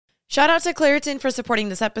Shout out to Claritin for supporting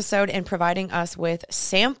this episode and providing us with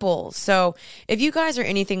samples. So if you guys are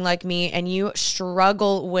anything like me and you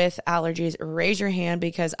struggle with allergies, raise your hand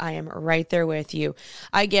because I am right there with you.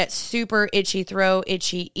 I get super itchy throat,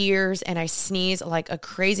 itchy ears, and I sneeze like a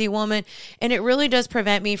crazy woman. And it really does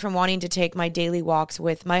prevent me from wanting to take my daily walks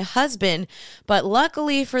with my husband. But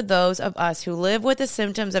luckily for those of us who live with the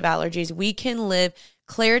symptoms of allergies, we can live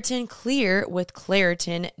Claritin Clear with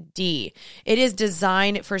Claritin D. It is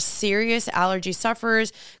designed for serious allergy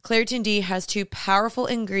sufferers. Claritin D has 2 powerful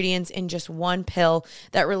ingredients in just one pill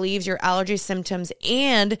that relieves your allergy symptoms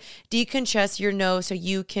and decongests your nose so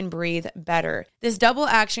you can breathe better. This double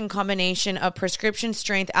action combination of prescription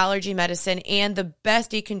strength allergy medicine and the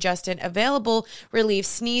best decongestant available relieves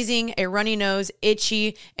sneezing, a runny nose,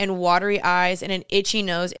 itchy and watery eyes, and an itchy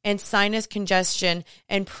nose, and sinus congestion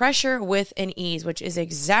and pressure with an ease, which is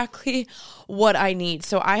exactly what I need.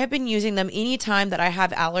 So I have been using them anytime that I have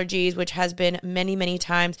allergies, which has been many, many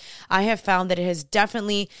times. I have found that it has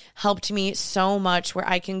definitely helped me so much where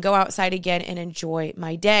I can go outside again and enjoy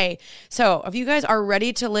my day. So if you guys are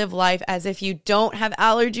ready to live life as if you don't have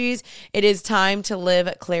allergies, it is time to live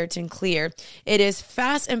Claritin Clear. It is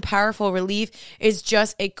fast and powerful relief. It's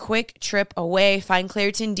just a quick trip away. Find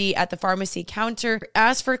Claritin D at the pharmacy counter.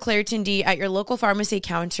 Ask for Claritin D at your local pharmacy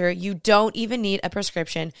counter. You don't even need a prescription.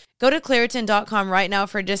 Go to Claritin.com right now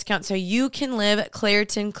for a discount so you can live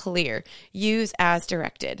Claritin Clear. Use as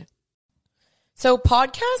directed. So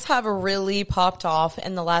podcasts have really popped off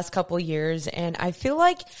in the last couple years, and I feel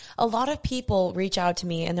like a lot of people reach out to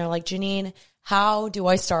me and they're like, Janine, how do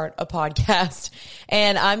I start a podcast?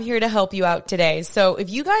 And I'm here to help you out today. So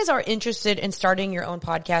if you guys are interested in starting your own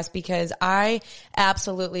podcast, because I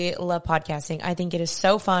absolutely love podcasting. I think it is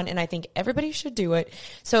so fun and I think everybody should do it.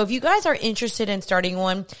 So if you guys are interested in starting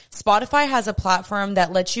one, Spotify has a platform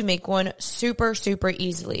that lets you make one super, super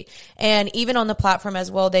easily. And even on the platform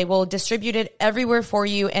as well, they will distribute it everywhere for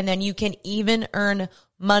you. And then you can even earn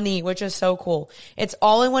money, which is so cool. It's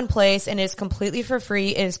all in one place and it's completely for free.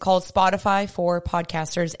 It is called Spotify for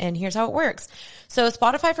Podcasters. And here's how it works. So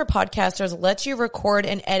Spotify for Podcasters lets you record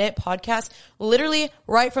and edit podcasts literally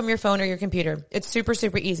right from your phone or your computer. It's super,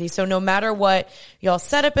 super easy. So no matter what y'all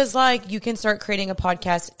setup is like, you can start creating a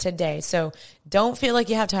podcast today. So don't feel like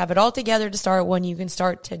you have to have it all together to start one. You can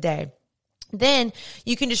start today. Then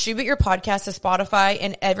you can distribute your podcast to Spotify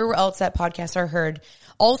and everywhere else that podcasts are heard.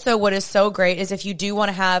 Also, what is so great is if you do want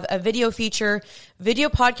to have a video feature, video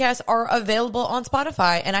podcasts are available on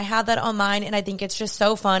Spotify. And I have that on mine. And I think it's just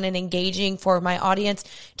so fun and engaging for my audience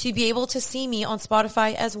to be able to see me on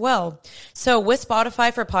Spotify as well. So with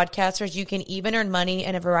Spotify for Podcasters, you can even earn money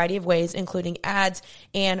in a variety of ways, including ads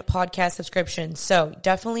and podcast subscriptions. So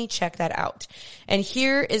definitely check that out. And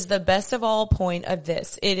here is the best of all point of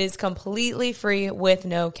this. It is completely free with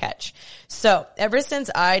no catch. So ever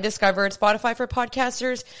since I discovered Spotify for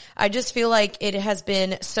Podcasters, I just feel like it has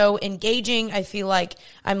been so engaging. I feel like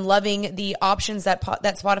I'm loving the options that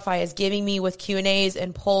Spotify is giving me with Q&As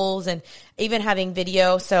and polls and even having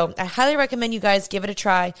video. So I highly recommend you guys give it a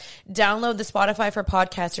try. Download the Spotify for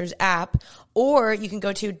Podcasters app, or you can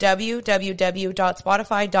go to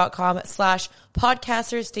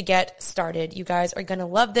www.spotify.com/podcasters to get started. You guys are going to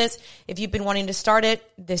love this. If you've been wanting to start it,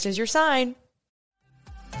 this is your sign.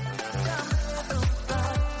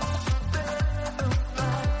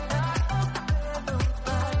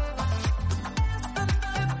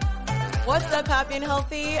 What's up, happy and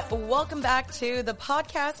healthy? Welcome back to the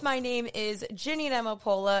podcast. My name is Janine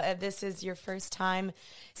Amapola. If this is your first time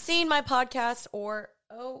seeing my podcast, or,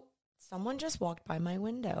 oh, someone just walked by my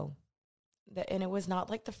window. And it was not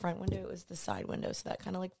like the front window, it was the side window. So that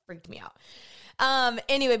kind of like freaked me out.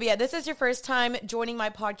 Anyway, but yeah, this is your first time joining my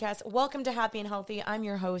podcast. Welcome to Happy and Healthy. I'm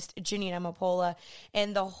your host, Janine Amapola.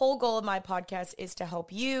 And the whole goal of my podcast is to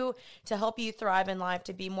help you thrive in life,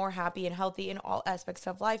 to be more happy and healthy in all aspects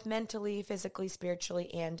of life, mentally, physically,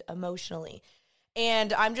 spiritually, and emotionally.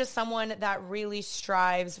 And I'm just someone that really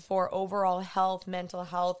strives for overall health, mental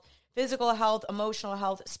health, physical health, emotional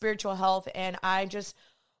health, spiritual health. And I just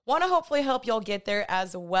want to hopefully help y'all get there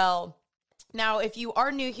as well. Now, if you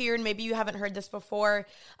are new here and maybe you haven't heard this before,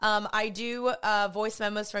 I do voice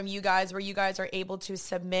memos from you guys where you guys are able to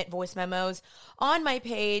submit voice memos on my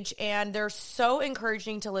page, and they're so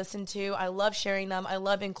encouraging to listen to. I love sharing them. I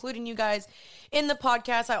love including you guys in the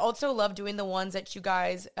podcast. I also love doing the ones that you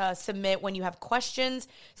guys submit when you have questions.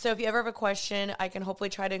 So if you ever have a question, I can hopefully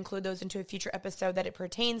try to include those into a future episode that it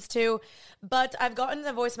pertains to. But I've gotten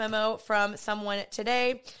a voice memo from someone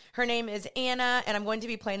today. Her name is Anna, and I'm going to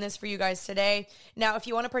be playing this for you guys today. today. Now, if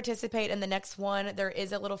you want to participate in the next one, there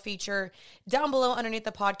is a little feature down below underneath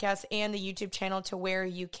the podcast and the YouTube channel to where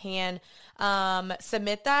you can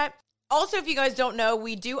submit that. Also, if you guys don't know,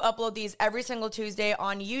 we do upload these every single Tuesday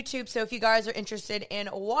on YouTube. So if you guys are interested in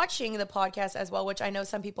watching the podcast as well, which I know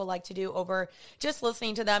some people like to do over just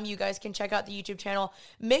listening to them, you guys can check out the YouTube channel.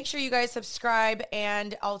 Make sure you guys subscribe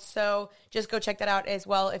and also just go check that out as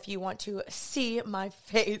well if you want to see my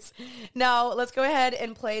face. Now, let's go ahead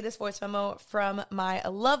and play this voice memo from my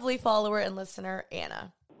lovely follower and listener,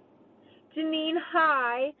 Anna. Janine,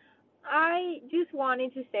 hi. I just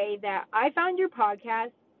wanted to say that I found your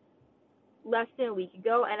podcast less than a week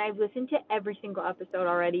ago, and I've listened to every single episode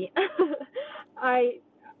already. I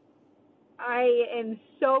am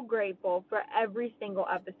so grateful for every single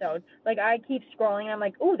episode. Like, I keep scrolling, and I'm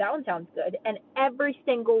like, oh, that one sounds good. And every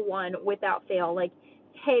single one, without fail, like,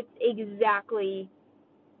 hits exactly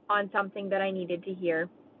on something that I needed to hear.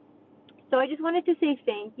 So I just wanted to say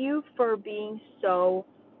thank you for being so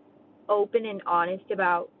open and honest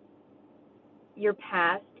about your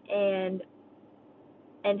past and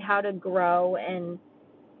how to grow and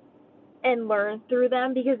learn through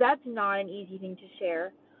them, because that's not an easy thing to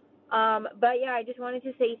share. But yeah, I just wanted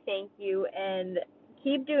to say thank you and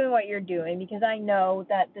keep doing what you're doing, because I know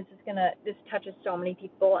that this touches so many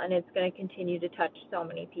people, and it's going to continue to touch so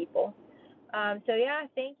many people. So yeah,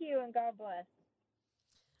 thank you and God bless.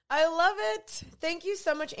 I love it. Thank you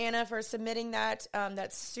so much, Anna, for submitting that.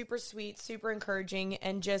 That's super sweet, super encouraging,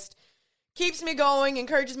 and just keeps me going,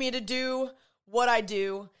 encourages me to do what I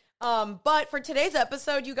do. But for today's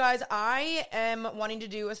episode, you guys, I am wanting to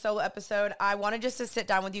do a solo episode. I wanted just to sit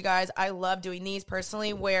down with you guys. I love doing these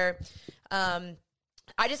personally, where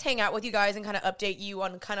I just hang out with you guys and kind of update you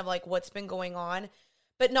on kind of like what's been going on.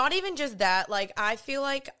 But not even just that. Like, I feel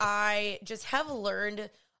like I just have learned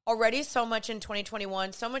already so much in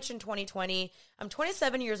 2021, so much in 2020. I'm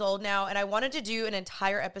 27 years old now, and I wanted to do an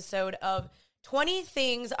entire episode of 20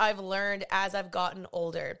 things I've learned as I've gotten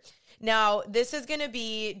older. Now, this is going to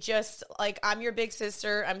be just like I'm your big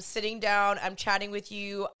sister. I'm sitting down, I'm chatting with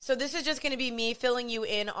you. So this is just going to be me filling you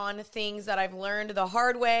in on things that I've learned the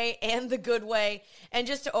hard way and the good way, and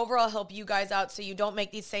just to overall help you guys out so you don't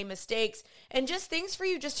make these same mistakes, and just things for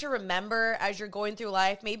you just to remember as you're going through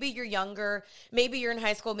life. Maybe you're younger, maybe you're in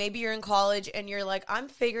high school, maybe you're in college, and you're like, I'm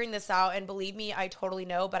figuring this out. And believe me, I totally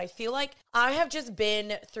know, but I feel like I have just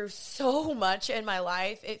been through so much in my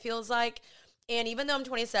life, it feels like. And even though I'm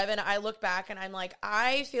 27, I look back and I'm like,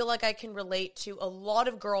 I feel like I can relate to a lot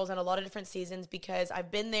of girls in a lot of different seasons, because I've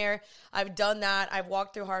been there, I've done that, I've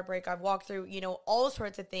walked through heartbreak, I've walked through, all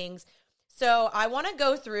sorts of things. So I want to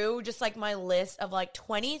go through just like my list of like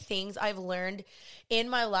 20 things I've learned in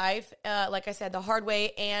my life. Like I said, the hard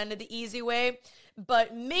way and the easy way,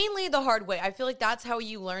 but mainly the hard way. I feel like that's how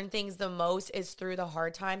you learn things the most, is through the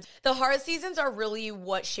hard times. The hard seasons are really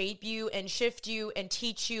what shape you and shift you and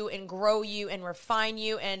teach you and grow you and refine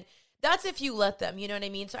you. And that's if you let them, you know what I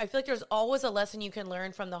mean? So I feel like there's always a lesson you can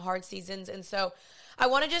learn from the hard seasons. And so I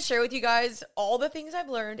want to just share with you guys all the things I've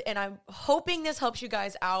learned, and I'm hoping this helps you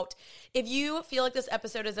guys out. If you feel like this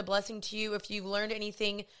episode is a blessing to you, if you've learned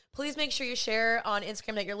anything, please make sure you share on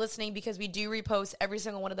Instagram that you're listening, because we do repost every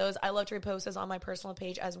single one of those. I love to repost those on my personal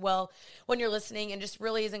page as well when you're listening, and just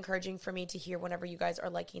really is encouraging for me to hear whenever you guys are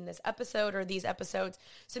liking this episode or these episodes.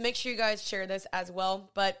 So make sure you guys share this as well.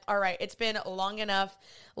 But all right, it's been long enough.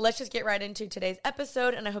 Let's just get right into today's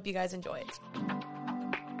episode, and I hope you guys enjoy it.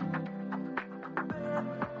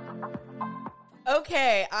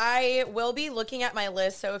 Okay, I will be looking at my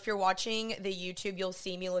list. So if you're watching the YouTube, you'll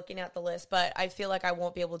see me looking at the list, but I feel like I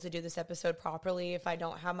won't be able to do this episode properly if I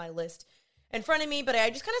don't have my list in front of me. But I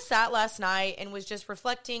just kind of sat last night and was just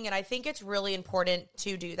reflecting, and I think it's really important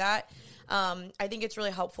to do that. I think it's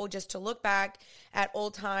really helpful just to look back at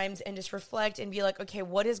old times and just reflect and be like, okay,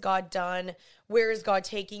 what has God done? Where is God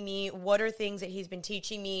taking me? What are things that he's been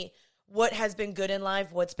teaching me? What has been good in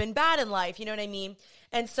life? What's been bad in life? You know what I mean?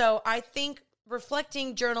 And so I think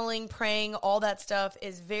reflecting, journaling, praying, all that stuff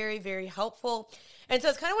is very, very helpful. And so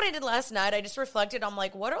it's kind of what I did last night. I just reflected on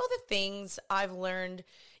like, what are all the things I've learned,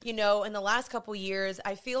 in the last couple years?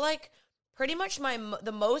 I feel like pretty much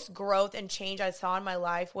the most growth and change I saw in my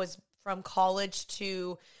life was from college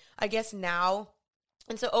to, I guess, now.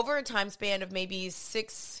 And so over a time span of maybe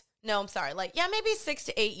 6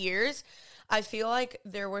 to 8 years, I feel like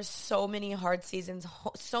there were so many hard seasons,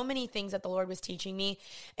 so many things that the Lord was teaching me.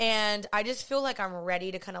 And I just feel like I'm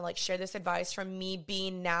ready to kind of like share this advice from me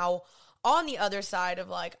being now on the other side of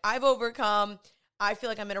like, I've overcome. I feel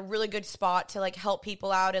like I'm in a really good spot to like help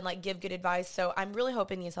people out and like give good advice. So I'm really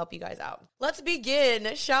hoping these help you guys out. Let's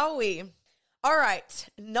begin, shall we? All right.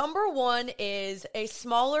 Number one is a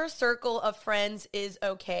smaller circle of friends is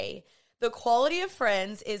okay. The quality of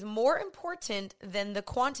friends is more important than the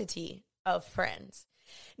quantity of friends.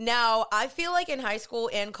 Now, I feel like in high school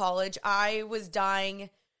and college, I was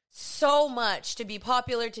dying so much to be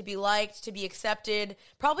popular, to be liked, to be accepted,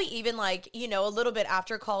 probably even like, a little bit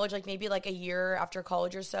after college, like maybe like a year after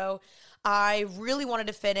college or so. I really wanted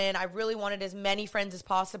to fit in. I really wanted as many friends as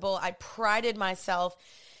possible. I prided myself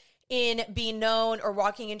in being known or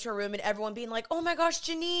walking into a room and everyone being like, oh my gosh,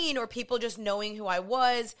 Janine, or people just knowing who I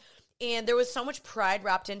was. And there was so much pride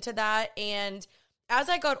wrapped into that. And as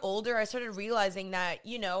I got older, I started realizing that,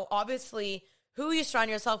 obviously who you surround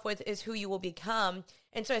yourself with is who you will become.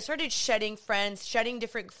 And so I started shedding friends, shedding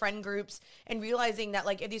different friend groups, and realizing that,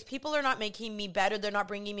 like, if these people are not making me better, they're not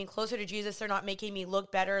bringing me closer to Jesus, they're not making me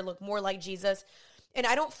look better, look more like Jesus, and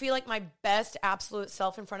I don't feel like my best absolute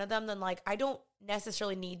self in front of them, then, like, I don't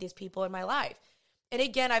necessarily need these people in my life. And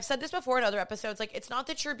again, I've said this before in other episodes, like, it's not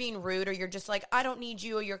that you're being rude or you're just like, I don't need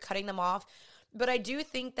you, or you're cutting them off, but I do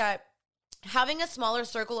think that having a smaller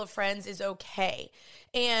circle of friends is okay,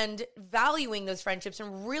 and valuing those friendships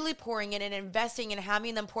and really pouring in and investing and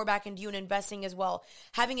having them pour back into you and investing as well,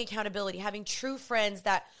 having accountability, having true friends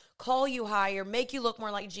that call you higher, make you look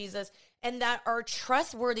more like Jesus, and that are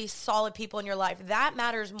trustworthy, solid people in your life. That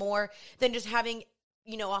matters more than just having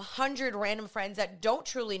 100 random friends that don't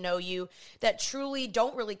truly know you, that truly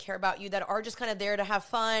don't really care about you, that are just kind of there to have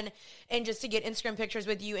fun and just to get Instagram pictures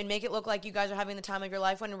with you and make it look like you guys are having the time of your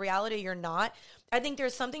life, when in reality you're not. I think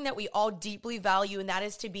there's something that we all deeply value, and that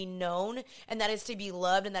is to be known, and that is to be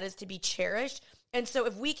loved, and that is to be cherished. And so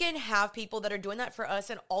if we can have people that are doing that for us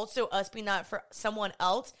and also us being that for someone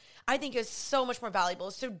else, I think is so much more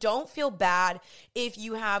valuable. So don't feel bad if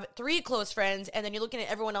you have 3 close friends and then you're looking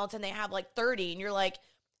at everyone else and they have like 30 and you're like,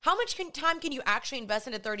 how much time can you actually invest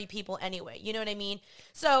into 30 people anyway? You know what I mean?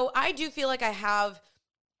 So I do feel like I have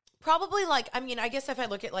probably I guess if I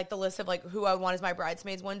look at like the list of like who I want as my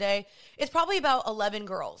bridesmaids one day, it's probably about 11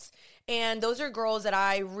 girls. And those are girls that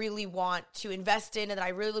I really want to invest in and that I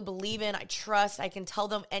really believe in. I trust, I can tell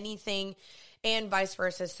them anything, and vice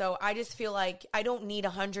versa. So I just feel like I don't need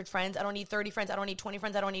 100 friends. I don't need 30 friends. I don't need 20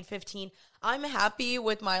 friends. I don't need 15. I'm happy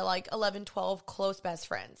with my like 11, 12 close best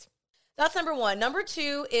friends. That's number one. Number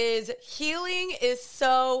two is healing is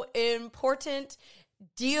so important.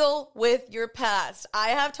 Deal with your past. I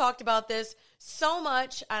have talked about this so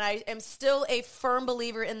much, and I am still a firm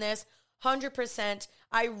believer in this 100%.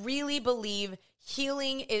 I really believe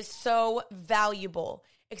healing is so valuable,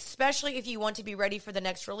 especially if you want to be ready for the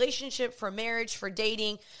next relationship, for marriage, for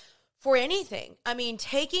dating, for anything. I mean,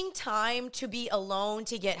 taking time to be alone,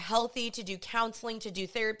 to get healthy, to do counseling, to do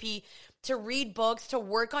therapy, to read books, to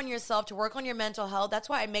work on yourself, to work on your mental health. That's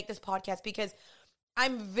why I make this podcast, because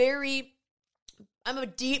I'm a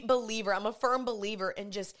deep believer. I'm a firm believer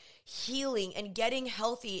in just healing and getting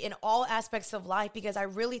healthy in all aspects of life, because I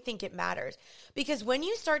really think it matters. Because when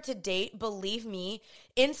you start to date, believe me,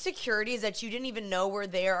 insecurities that you didn't even know were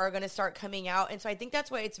there are going to start coming out. And so I think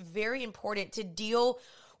that's why it's very important to deal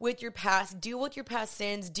with your past, deal with your past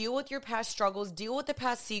sins, deal with your past struggles, deal with the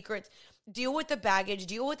past secrets, deal with the baggage,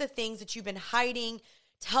 deal with the things that you've been hiding.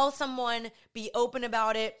 Tell someone, be open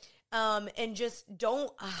about it. And just don't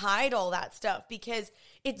hide all that stuff, because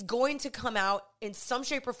it's going to come out in some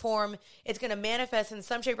shape or form. It's going to manifest in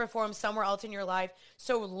some shape or form somewhere else in your life.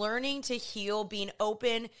 So learning to heal, being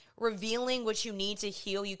open, revealing what you need to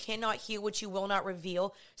heal. You cannot heal what you will not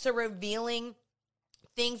reveal. So revealing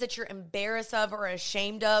things that you're embarrassed of or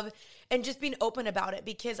ashamed of, and just being open about it,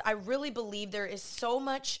 because I really believe there is so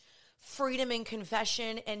much freedom in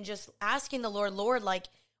confession and just asking the Lord, like,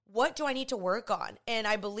 what do I need to work on? And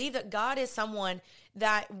I believe that God is someone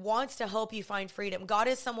that wants to help you find freedom. God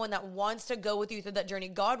is someone that wants to go with you through that journey.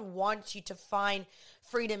 God wants you to find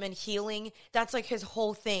freedom and healing. That's like his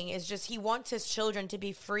whole thing, is just he wants his children to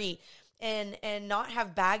be free and not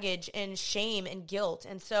have baggage and shame and guilt.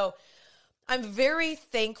 And so I'm very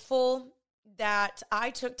thankful that I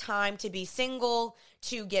took time to be single,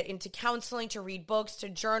 to get into counseling, to read books, to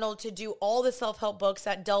journal, to do all the self-help books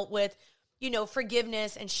that dealt with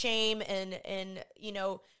forgiveness and shame and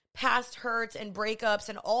past hurts and breakups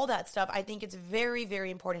and all that stuff. I think it's very, very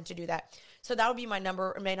important to do that. So that would be my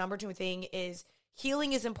number 2 thing is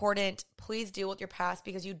healing is important. Please deal with your past,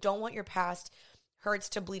 because you don't want your past hurts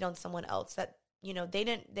to bleed on someone else that, they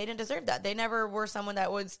didn't deserve that. They never were someone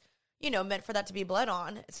that was, meant for that to be bled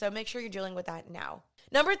on. So make sure you're dealing with that now.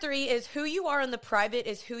 Number 3 is who you are in the private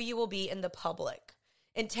is who you will be in the public.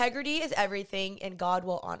 Integrity is everything, and God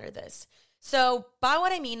will honor this. So by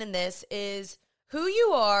what I mean in this is who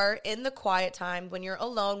you are in the quiet time, when you're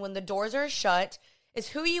alone, when the doors are shut, is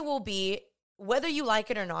who you will be, whether you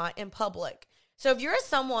like it or not, in public. So if you're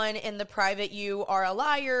someone in the private, you are a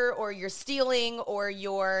liar, or you're stealing, or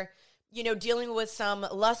you're, dealing with some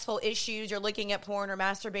lustful issues, you're looking at porn or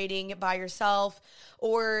masturbating by yourself,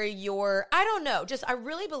 or I don't know, I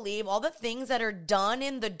really believe all the things that are done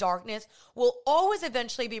in the darkness will always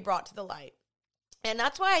eventually be brought to the light. And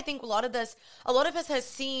that's why I think a lot of us have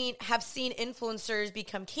seen influencers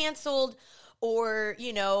become canceled, or,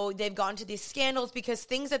 they've gone to these scandals because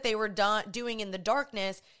things that they were doing in the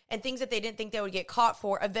darkness and things that they didn't think they would get caught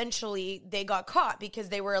for, eventually they got caught because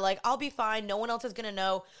they were like, I'll be fine. No one else is going to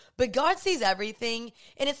know. But God sees everything.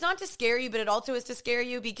 And it's not to scare you, but it also is to scare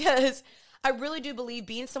you, because I really do believe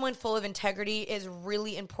being someone full of integrity is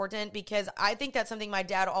really important, because I think that's something my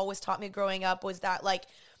dad always taught me growing up, was that, like,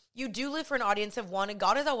 you do live for an audience of one, and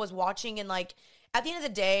God is always watching. And, like, at the end of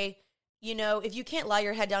the day, if you can't lie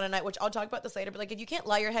your head down at night, which I'll talk about this later, but, like, if you can't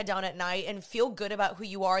lie your head down at night and feel good about who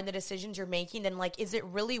you are and the decisions you're making, then, like, is it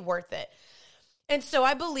really worth it? And so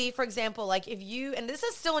I believe, for example, like, and this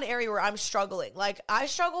is still an area where I'm struggling. Like, I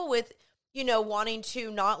struggle with, wanting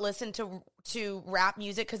to not listen to rap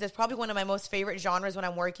music, because it's probably one of my most favorite genres when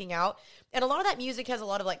I'm working out. And a lot of that music has a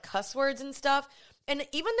lot of, like, cuss words and stuff. And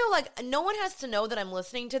even though, like, no one has to know that I'm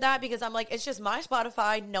listening to that, because I'm like, it's just my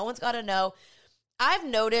Spotify, no one's got to know. I've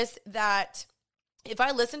noticed that if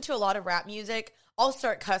I listen to a lot of rap music, I'll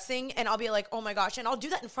start cussing, and I'll be like, oh my gosh, and I'll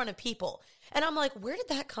do that in front of people. And I'm like, where did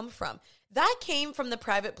that come from? That came from the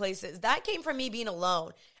private places. That came from me being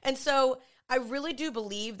alone. And so I really do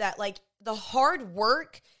believe that, like, the hard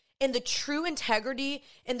work and the true integrity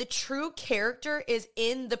and the true character is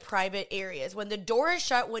in the private areas. When the door is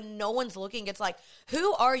shut, when no one's looking, it's like,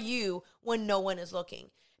 who are you when no one is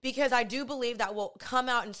looking? Because I do believe that will come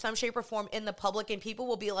out in some shape or form in the public, and people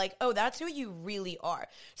will be like, oh, that's who you really are.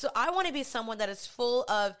 So I want to be someone that is full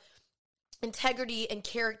of integrity and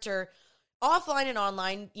character, offline and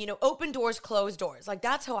online, open doors, closed doors. Like,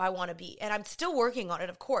 that's how I want to be. And I'm still working on it,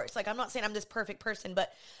 of course. Like, I'm not saying I'm this perfect person,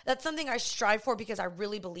 but that's something I strive for, because I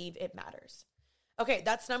really believe it matters. Okay,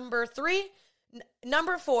 that's number 3.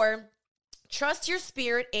 Number 4, trust your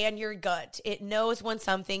spirit and your gut. It knows when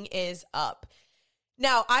something is up.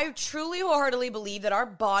 Now, I truly wholeheartedly believe that our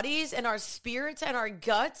bodies and our spirits and our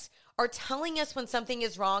guts are telling us when something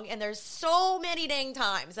is wrong. And there's so many dang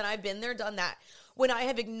times, and I've been there, done that, when I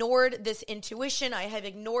have ignored this intuition, I have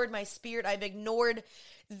ignored my spirit, I've ignored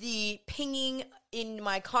the pinging in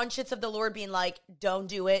my conscience of the Lord being like, don't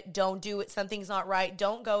do it, something's not right,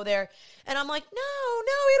 don't go there. And I'm like, no,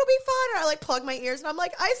 it'll be fine. And I, like, plug my ears, and I'm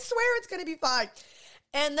like, I swear it's going to be fine.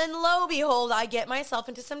 And then lo and behold, I get myself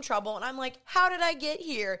into some trouble, and I'm like, how did I get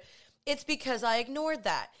here? It's because I ignored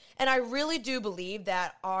that. And I really do believe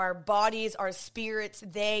that our bodies, our spirits,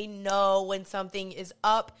 they know when something is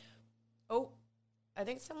up. Oh, I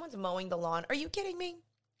think someone's mowing the lawn. Are you kidding me?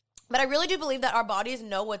 But I really do believe that our bodies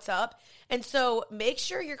know what's up. And so make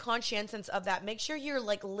sure you're conscientious of that. Make sure you're,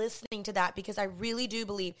 like, listening to that, because I really do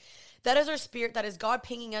believe that is our spirit. That is God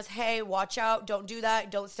pinging us. Hey, watch out. Don't do that.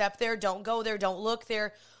 Don't step there. Don't go there. Don't look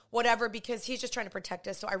there, whatever, because he's just trying to protect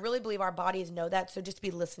us. So I really believe our bodies know that. So just be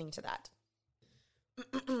listening to that.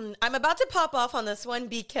 I'm about to pop off on this one,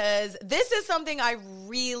 because this is something I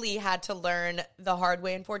really had to learn the hard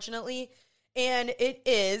way, unfortunately. And it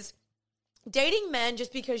is, dating men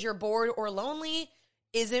just because you're bored or lonely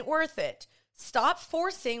isn't worth it. Stop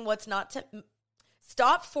forcing what's not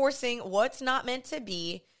meant to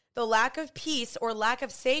be. The lack of peace or lack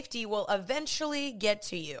of safety will eventually get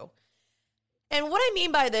to you. And what I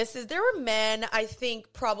mean by this is, there were men, I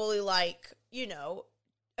think probably, like,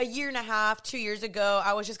 a year and a half, 2 years ago,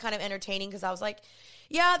 I was just kind of entertaining, because I was like,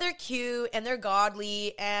 yeah, they're cute and they're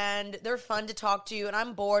godly and they're fun to talk to, and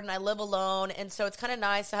I'm bored and I live alone. And so it's kind of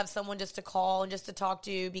nice to have someone just to call and just to talk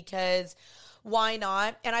to, because why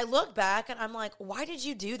not? And I look back and I'm like, why did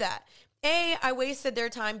you do that? A, I wasted their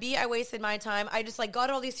time. B, I wasted my time. I just, like, got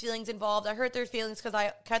all these feelings involved. I hurt their feelings because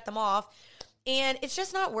I cut them off. And it's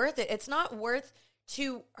just not worth it. It's not worth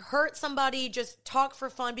to hurt somebody, just talk for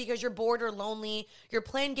fun because you're bored or lonely. You're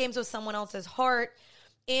playing games with someone else's heart.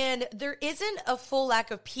 And there isn't a full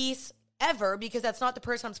lack of peace ever, because that's not the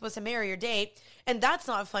person I'm supposed to marry or date. And that's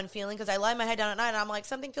not a fun feeling, because I lie my head down at night and I'm like,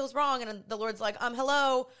 something feels wrong. And the Lord's like,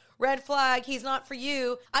 hello, red flag, he's not for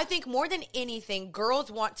you. I think more than anything,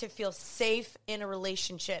 girls want to feel safe in a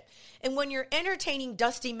relationship. And when you're entertaining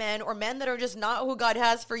dusty men, or men that are just not who God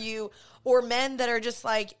has for you, or men that are just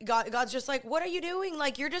like, God's just like, what are you doing?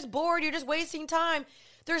 Like, you're just bored, you're just wasting time.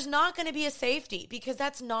 There's not going to be a safety, because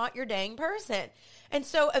that's not your dang person. And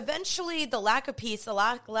so eventually the lack of peace, the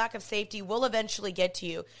lack of safety will eventually get to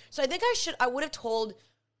you. So I think I would have told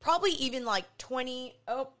probably even like 20,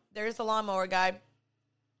 oh, there's the lawnmower guy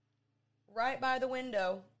right by the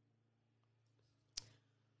window.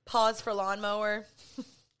 Pause for lawnmower.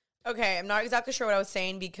 Okay, I'm not exactly sure what I was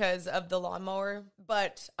saying because of the lawnmower,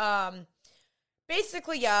 but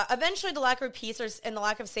basically, yeah, eventually the lack of peace and the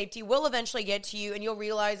lack of safety will eventually get to you, and you'll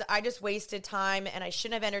realize I just wasted time and I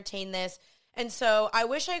shouldn't have entertained this. And so I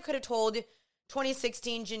wish I could have told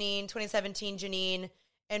 2016 Janine, 2017 Janine,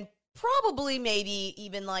 and probably maybe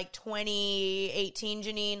even like 2018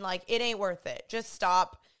 Janine, like, it ain't worth it. Just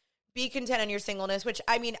stop. Be content in your singleness, which,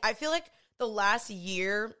 I mean, I feel like the last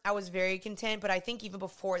year I was very content, but I think even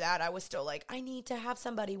before that I was still like, I need to have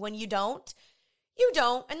somebody. When you don't.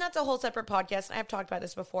 And that's a whole separate podcast. And I've talked about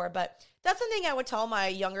this before, but that's something I would tell my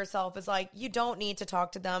younger self is like, you don't need to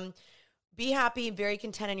talk to them. Be happy, very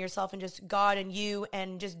content in yourself, and just God and you,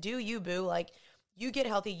 and just do you, boo. Like, you get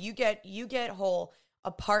healthy, you get whole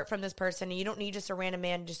apart from this person, and you don't need just a random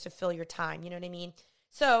man just to fill your time. You know what I mean?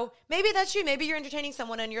 So maybe that's you. Maybe you're entertaining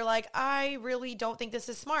someone and you're like, I really don't think this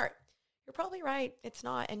is smart. You're probably right. It's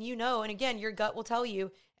not. And you know, and again, your gut will tell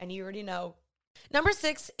you, and you already know. Number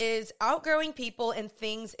 6 is outgrowing people and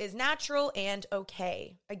things is natural and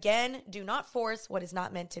okay. Again, do not force what is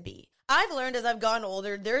not meant to be. I've learned as I've gotten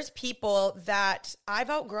older, there's people that I've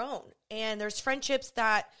outgrown, and there's friendships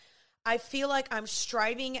that I feel like I'm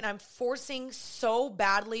striving and I'm forcing so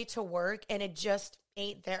badly to work, and it just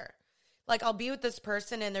ain't there. Like, I'll be with this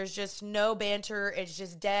person and there's just no banter. It's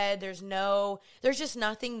just dead. There's just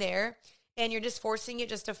nothing there. And you're just forcing it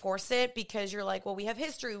just to force it because you're like, well, we have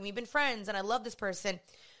history. We've been friends and I love this person.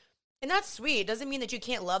 And that's sweet. It doesn't mean that you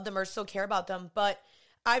can't love them or still care about them. But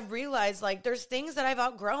I've realized, like, there's things that I've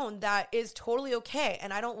outgrown that is totally okay.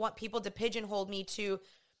 And I don't want people to pigeonhole me to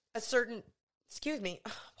a certain, excuse me,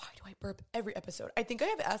 why do I burp every episode? I think I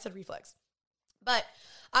have acid reflux. But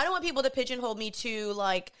I don't want people to pigeonhole me to,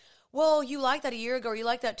 like, well, you liked that a year ago, or you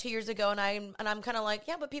liked that 2 years ago, and I'm kind of like,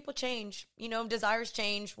 yeah, but people change, you know, desires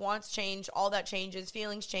change, wants change, all that changes,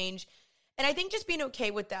 feelings change, and I think just being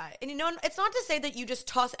okay with that. And, you know, it's not to say that you just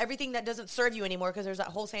toss everything that doesn't serve you anymore, because there's that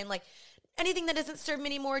whole saying, like, anything that doesn't serve me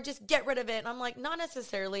anymore, just get rid of it. And I'm like, not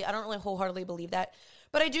necessarily. I don't really wholeheartedly believe that,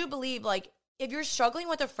 but I do believe, like, if you're struggling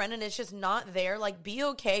with a friend and it's just not there, like, be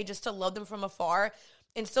okay just to love them from afar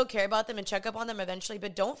and still care about them and check up on them eventually,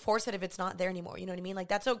 but don't force it if it's not there anymore. You know what I mean? Like,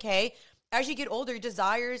 that's okay. As you get older,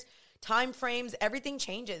 desires, time frames, everything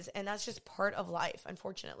changes, and that's just part of life,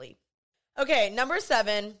 unfortunately. Okay, number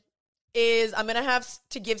 7 is, I'm going to have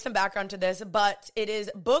to give some background to this, but it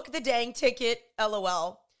is book the dang ticket,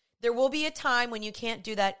 LOL. There will be a time when you can't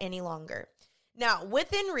do that any longer. Now,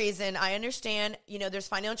 within reason, I understand, you know, there's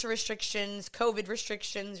financial restrictions, COVID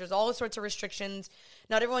restrictions, there's all sorts of restrictions.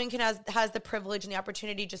 Not everyone has the privilege and the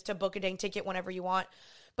opportunity just to book a dang ticket whenever you want.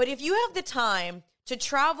 But if you have the time to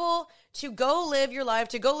travel, to go live your life,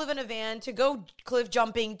 to go live in a van, to go cliff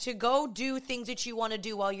jumping, to go do things that you want to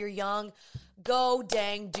do while you're young, go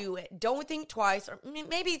dang do it. Don't think twice, or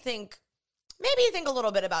maybe think a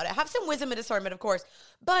little bit about it. Have some wisdom and discernment, of course,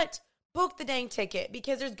 but book the dang ticket,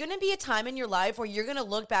 because there's going to be a time in your life where you're going to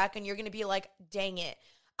look back and you're going to be like, dang it,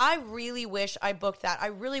 I really wish I booked that. I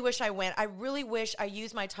really wish I went. I really wish I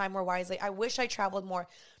used my time more wisely. I wish I traveled more.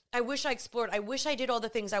 I wish I explored. I wish I did all the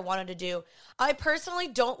things I wanted to do. I personally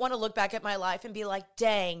don't want to look back at my life and be like,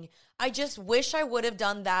 dang, I just wish I would have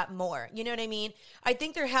done that more. You know what I mean? I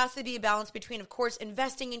think there has to be a balance between, of course,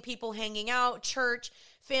 investing in people, hanging out, church,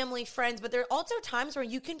 family, friends, but there are also times where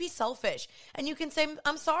you can be selfish and you can say,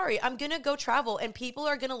 I'm sorry, I'm going to go travel, and people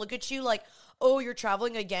are going to look at you like, oh, you're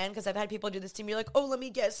traveling again? Because I've had people do this to me, like, oh, let me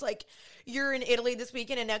guess, like, you're in Italy this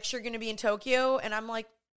weekend and next you're going to be in Tokyo. And I'm like,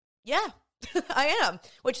 yeah, I am,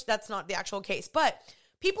 which that's not the actual case, but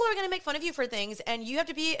people are going to make fun of you for things, and you have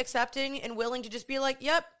to be accepting and willing to just be like,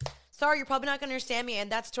 yep, sorry, you're probably not going to understand me,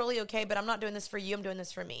 and that's totally okay, but I'm not doing this for you, I'm doing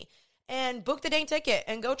this for me. And book the dang ticket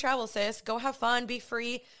and go travel, sis. Go have fun, be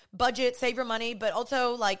free, budget, save your money, but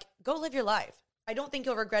also, like, go live your life. I don't think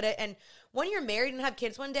you'll regret it. And when you're married and have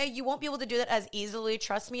kids one day, you won't be able to do that as easily.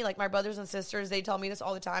 Trust me, like my brothers and sisters, they tell me this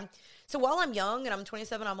all the time. So while I'm young and I'm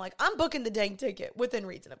 27, I'm like, I'm booking the dang ticket, within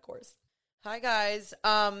reason, of course. Hi, guys.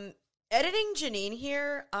 Editing Janine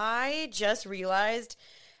here, I just realized,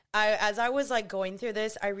 as I was like going through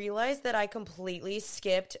this, I realized that I completely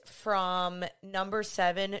skipped from number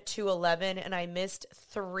 7 to 11, and I missed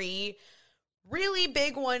 3 really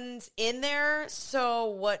big ones in there. So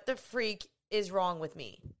what the freak is wrong with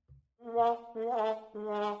me?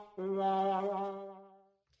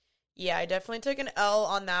 Yeah, I definitely took an L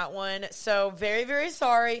on that one. So very, very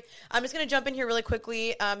sorry. I'm just gonna jump in here really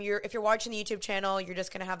quickly. If you're watching the YouTube channel, you're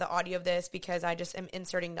just gonna have the audio of this because I just am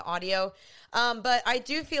inserting the audio. But I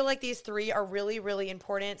do feel like these three are really, really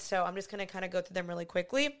important. So I'm just gonna kind of go through them really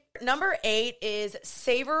quickly. Number 8 is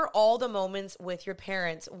savor all the moments with your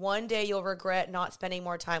parents. One day you'll regret not spending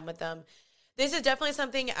more time with them. This is definitely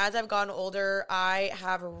something as I've gotten older, I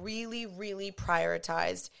have really, really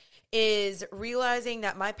prioritized is realizing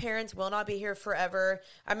that my parents will not be here forever.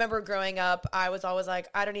 I remember growing up, I was always like,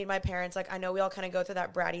 I don't need my parents. Like, I know we all kind of go through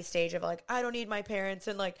that bratty stage of like, I don't need my parents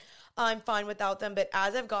and like, I'm fine without them. But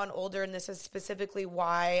as I've gotten older, and this is specifically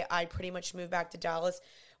why I pretty much moved back to Dallas,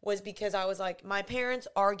 was because I was like, my parents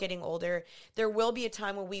are getting older. There will be a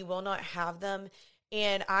time when we will not have them.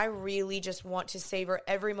 And I really just want to savor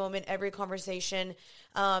every moment, every conversation.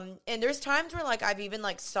 And there's times where like I've even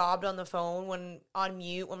like sobbed on the phone when on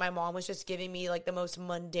mute when my mom was just giving me like the most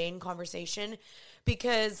mundane conversation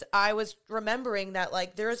because I was remembering that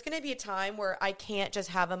like there's going to be a time where I can't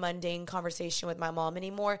just have a mundane conversation with my mom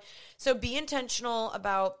anymore. So be intentional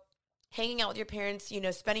about hanging out with your parents,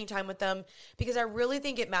 spending time with them, because I really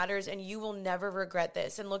think it matters and you will never regret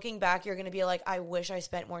this. And looking back, you're going to be like, I wish I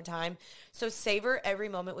spent more time. So savor every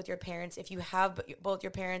moment with your parents. If you have both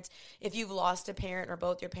your parents, if you've lost a parent or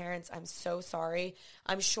both your parents, I'm so sorry.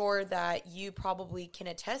 I'm sure that you probably can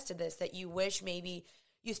attest to this, that you wish maybe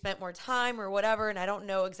you spent more time or whatever. And I don't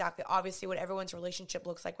know exactly, obviously, what everyone's relationship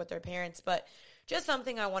looks like with their parents, but just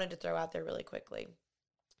something I wanted to throw out there really quickly.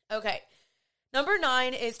 Okay. Number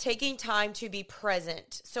 9 is taking time to be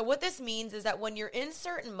present. So what this means is that when you're in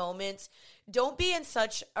certain moments, don't be in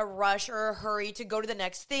such a rush or a hurry to go to the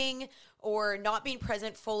next thing or not being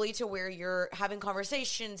present fully to where you're having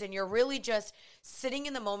conversations and you're really just sitting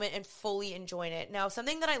in the moment and fully enjoying it. Now,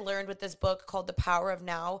 something that I learned with this book called The Power of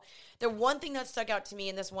Now, the one thing that stuck out to me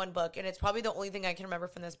in this one book, and it's probably the only thing I can remember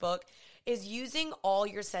from this book, is using all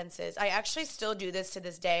your senses. I actually still do this to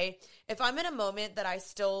this day. If I'm in a moment that I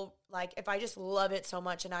still like, if I just love it so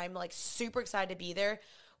much and I'm like super excited to be there,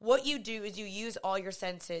 what you do is you use all your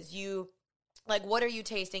senses. Like, what are you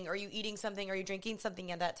tasting? Are you eating something? Are you drinking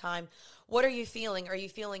something at that time? What are you feeling? Are you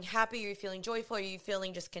feeling happy? Are you feeling joyful? Are you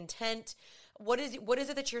feeling just content? What is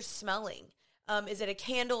it that you're smelling? Is it a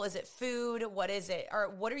candle? Is it food? What is it? Or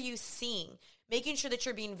what are you seeing? Making sure that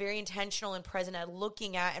you're being very intentional and present at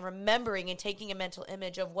looking at and remembering and taking a mental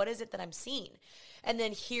image of what is it that I'm seeing? And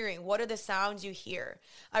then hearing, what are the sounds you hear?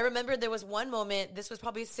 I remember there was one moment, this was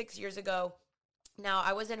probably 6 years ago. Now,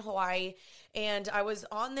 I was in Hawaii and I was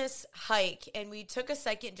on this hike and we took a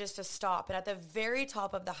second just to stop. And at the very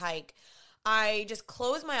top of the hike, I just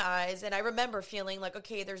closed my eyes and I remember feeling like,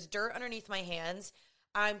 okay, there's dirt underneath my hands.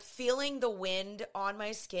 I'm feeling the wind on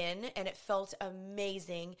my skin and it felt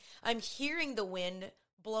amazing. I'm hearing the wind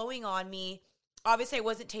blowing on me. Obviously, I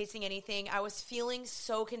wasn't tasting anything. I was feeling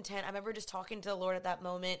so content. I remember just talking to the Lord at that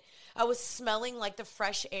moment. I was smelling like the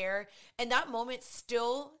fresh air. And that moment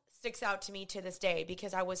still sticks out to me to this day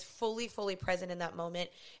because I was fully, fully present in that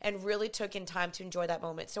moment and really took in time to enjoy that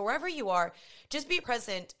moment. So wherever you are, just be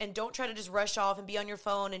present and don't try to just rush off and be on your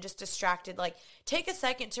phone and just distracted. Like, take a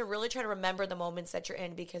second to really try to remember the moments that you're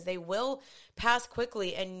in because they will pass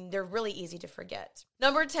quickly and they're really easy to forget.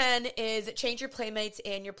 Number 10 is change your playmates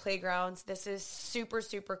and your playgrounds. This is super,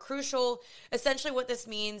 super crucial. Essentially what this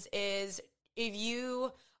means is if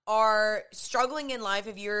you are struggling in life,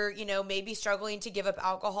 if you're, maybe struggling to give up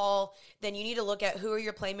alcohol, then you need to look at who are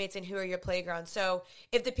your playmates and who are your playgrounds. So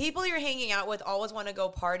if the people you're hanging out with always want to go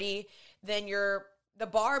party, then the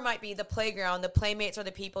bar might be the playground, the playmates are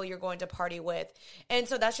the people you're going to party with. And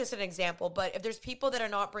so that's just an example. But if there's people that are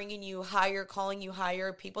not bringing you higher, calling you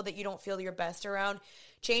higher, people that you don't feel your best around,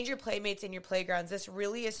 change your playmates and your playgrounds. This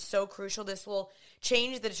really is so crucial. This will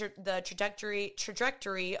change the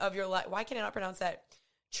trajectory of your life. Why can I not pronounce that?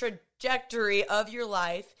 Trajectory of your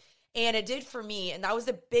life. And it did for me. And that was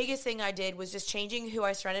the biggest thing I did was just changing who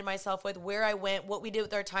I surrounded myself with, where I went, what we did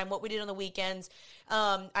with our time, what we did on the weekends.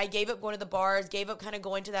 I gave up going to the bars, gave up kind of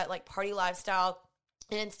going to that like party lifestyle.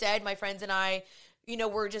 And instead, my friends and I,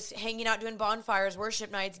 we're just hanging out, doing bonfires, worship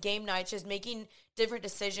nights, game nights, just making different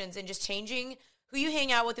decisions and just changing who you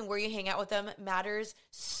hang out with and where you hang out with them matters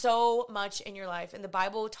so much in your life. And the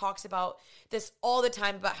Bible talks about this all the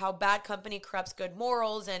time about how bad company corrupts good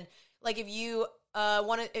morals. And like if you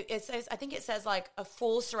it says, I think it says like a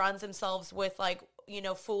fool surrounds themselves with like,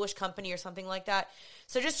 foolish company or something like that.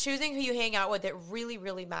 So just choosing who you hang out with, it really,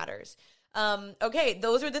 really matters. Okay,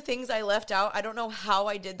 those are the things I left out. I don't know how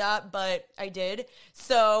I did that, but I did.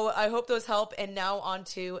 So I hope those help. And now on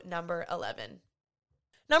to number 11.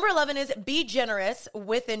 Number 11 is be generous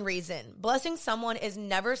within reason. Blessing someone is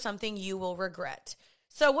never something you will regret.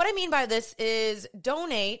 So what I mean by this is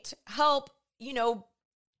donate, help,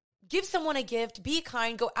 give someone a gift, be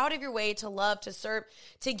kind, go out of your way to love, to serve,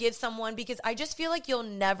 to give someone, because I just feel like you'll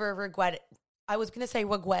never regret it. I was going to say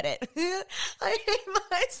regret it. I hate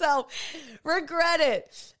myself. Regret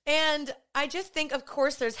it. And I just think, of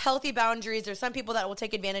course, there's healthy boundaries. There's some people that will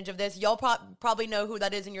take advantage of this. Y'all probably know who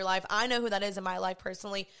that is in your life. I know who that is in my life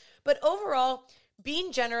personally. But overall,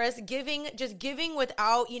 being generous, just giving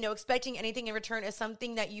without, expecting anything in return is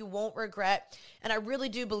something that you won't regret. And I really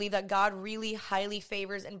do believe that God really highly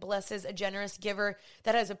favors and blesses a generous giver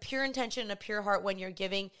that has a pure intention and a pure heart when you're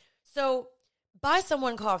giving. So buy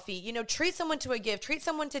someone coffee, treat someone to a gift, treat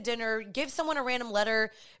someone to dinner, give someone a random letter,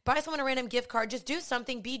 buy someone a random gift card, just do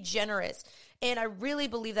something, be generous. And I really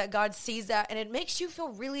believe that God sees that, and it makes you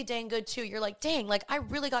feel really dang good too. You're like, dang, I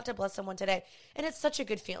really got to bless someone today. And it's such a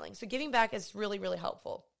good feeling. So giving back is really, really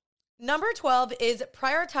helpful. Number 12 is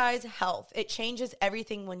prioritize health. It changes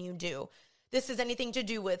everything when you do. This is anything to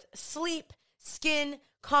do with sleep, skin,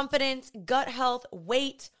 confidence, gut health,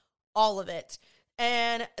 weight, all of it.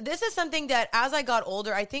 And this is something that as I got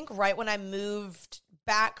older, I think right when I moved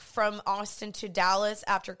back from Austin to Dallas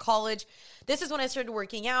after college, this is when I started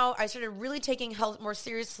working out. I started really taking health more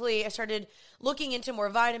seriously. I started looking into more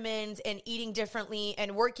vitamins and eating differently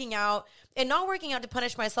and working out, and not working out to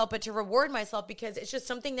punish myself, but to reward myself, because it's just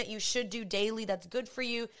something that you should do daily that's good for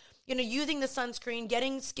you. Using the sunscreen,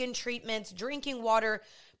 getting skin treatments, drinking water,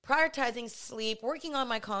 prioritizing sleep, working on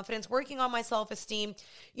my confidence, working on my self-esteem,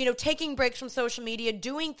 taking breaks from social media,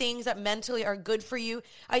 doing things that mentally are good for you.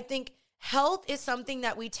 I think health is something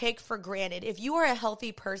that we take for granted. If you are a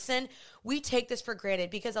healthy person, we take this for granted,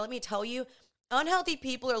 because let me tell you, unhealthy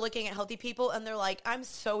people are looking at healthy people and they're like, I'm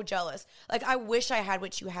so jealous. I wish I had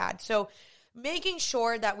what you had. So making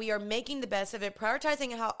sure that we are making the best of it,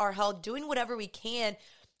 prioritizing our health, doing whatever we can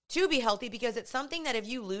to be healthy, because it's something that if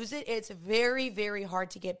you lose it, it's very, very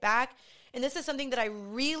hard to get back. And this is something that I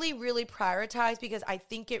really, really prioritize, because I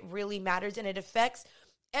think it really matters, and it affects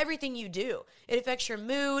everything you do. It affects your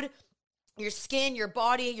mood, your skin, your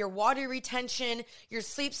body, your water retention, your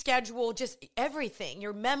sleep schedule, just everything,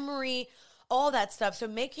 your memory, all that stuff. So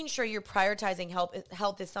making sure you're prioritizing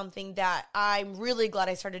health is something that I'm really glad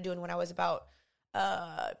I started doing when I was about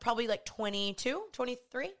probably 22,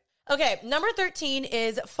 23. Okay, number 13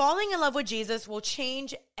 is falling in love with Jesus will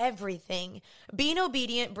change everything. Being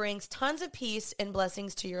obedient brings tons of peace and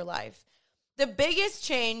blessings to your life. The biggest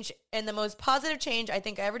change and the most positive change I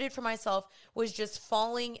think I ever did for myself was just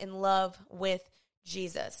falling in love with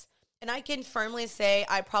Jesus. And I can firmly say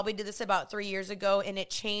I probably did this about 3 years ago, and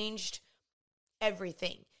it changed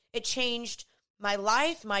everything. It changed my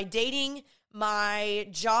life, my dating, my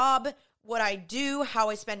job, what I do,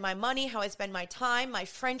 how I spend my money, how I spend my time, my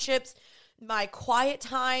friendships, my quiet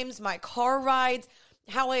times, my car rides,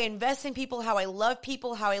 how I invest in people, how I love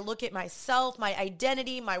people, how I look at myself, my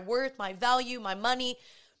identity, my worth, my value, my money,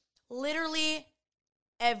 literally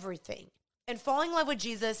everything. And falling in love with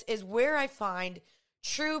Jesus is where I find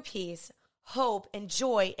true peace, hope, and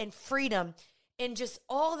joy, and freedom, and just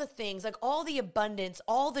all the things, all the abundance,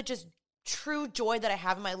 all the just true joy that I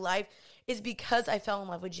have in my life is because I fell in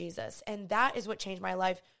love with Jesus. And that is what changed my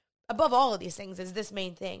life above all of these things, is this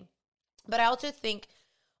main thing. But I also think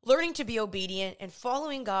learning to be obedient and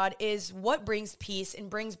following God is what brings peace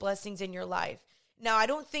and brings blessings in your life. Now, I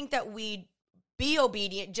don't think that we be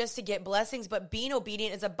obedient just to get blessings, but being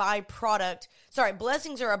obedient is a byproduct.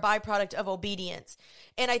 Blessings are a byproduct of obedience.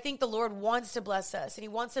 And I think the Lord wants to bless us, and he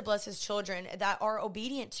wants to bless his children that are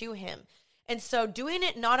obedient to him. And so doing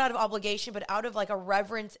it not out of obligation, but out of a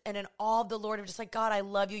reverence and an awe of the Lord, of just God, I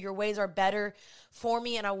love you. Your ways are better for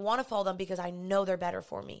me, and I want to follow them because I know they're better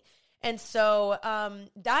for me. And so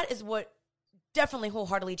that is what definitely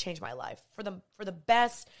wholeheartedly changed my life for the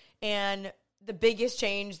best. And the biggest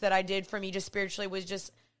change that I did for me just spiritually was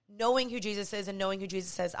just knowing who Jesus is and knowing who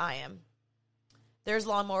Jesus says I am. There's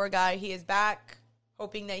Lawnmower Guy. He is back,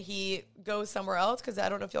 hoping that he goes somewhere else, because I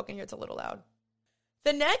don't know if y'all can hear, it's a little loud.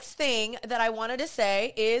 The next thing that I wanted to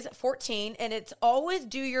say is 14, and it's always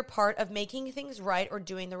do your part of making things right or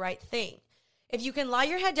doing the right thing. If you can lie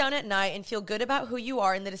your head down at night and feel good about who you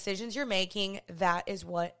are and the decisions you're making, that is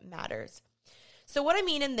what matters. So what I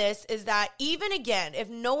mean in this is that even again, if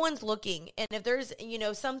no one's looking, and if there's,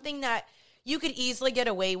 something that you could easily get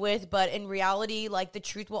away with, but in reality, the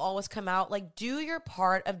truth will always come out, do your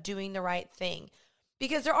part of doing the right thing.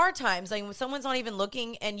 Because there are times when someone's not even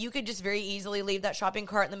looking, and you could just very easily leave that shopping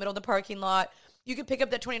cart in the middle of the parking lot. You could pick up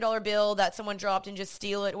that $20 bill that someone dropped and just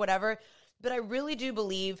steal it, whatever. But I really do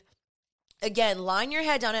believe again, lying your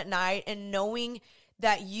head down at night and knowing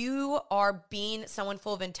that you are being someone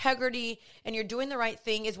full of integrity and you're doing the right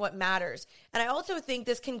thing is what matters. And I also think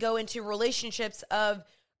this can go into relationships of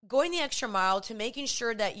going the extra mile to making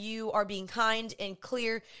sure that you are being kind and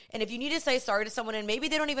clear. And if you need to say sorry to someone and maybe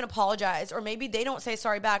they don't even apologize, or maybe they don't say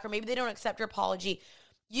sorry back, or maybe they don't accept your apology,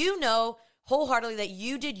 you know wholeheartedly that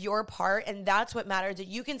you did your part, and that's what matters. That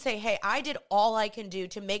you can say, hey, I did all I can do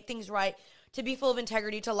to make things right, to be full of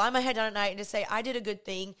integrity, to lie my head down at night and to say I did a good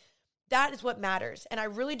thing. That is what matters. And I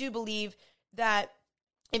really do believe that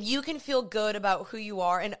if you can feel good about who you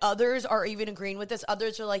are and others are even agreeing with this,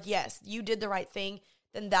 others are like, yes, you did the right thing,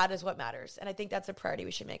 then that is what matters. And I think that's a priority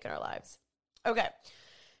we should make in our lives. Okay.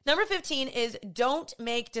 Number 15 is don't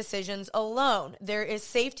make decisions alone. There is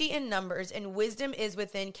safety in numbers and wisdom is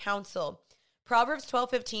within counsel. Proverbs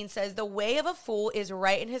 12:15 says, the way of a fool is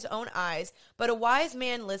right in his own eyes, but a wise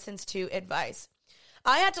man listens to advice.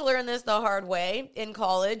 I had to learn this the hard way in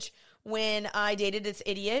college when I dated this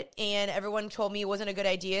idiot and everyone told me it wasn't a good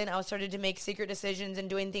idea, and I started to make secret decisions and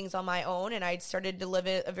doing things on my own, and I started to live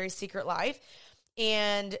a very secret life.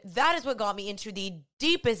 And that is what got me into the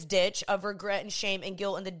deepest ditch of regret and shame and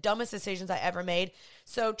guilt and the dumbest decisions I ever made.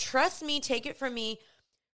 So trust me, take it from me,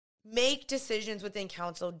 make decisions within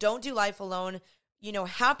counsel. Don't do life alone. You know,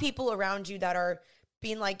 have people around you that are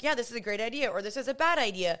being like, yeah, this is a great idea or this is a bad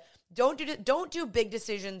idea. Don't do big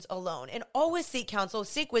decisions alone, and always seek counsel,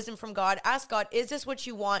 seek wisdom from God. Ask God, is this what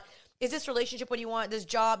you want? Is this relationship what you want? This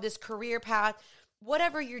job, this career path,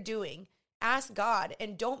 whatever you're doing, ask God,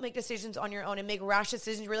 and don't make decisions on your own and make rash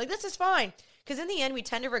decisions where you're like, this is fine. Because in the end, we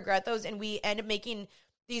tend to regret those, and we end up making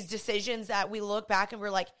these decisions that we look back and we're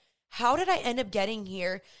like, how did I end up getting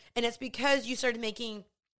here? And it's because you started making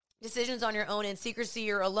decisions on your own in secrecy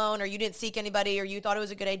or alone, or you didn't seek anybody, or you thought it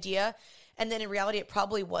was a good idea. And then in reality, it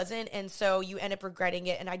probably wasn't. And so you end up regretting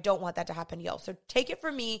it. And I don't want that to happen to y'all. So take it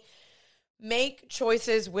from me. Make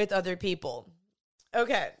choices with other people.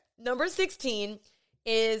 Okay. Number 16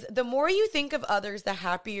 is the more you think of others, the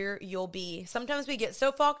happier you'll be. Sometimes we get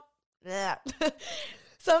so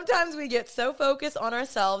Sometimes we get so focused on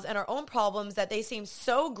ourselves and our own problems that they seem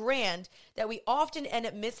so grand that we often end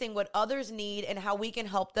up missing what others need and how we can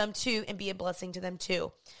help them too and be a blessing to them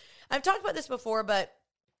too. I've talked about this before, but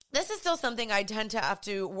this is still something I tend to have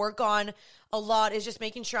to work on a lot, is just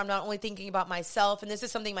making sure I'm not only thinking about myself. And this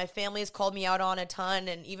is something my family has called me out on a ton,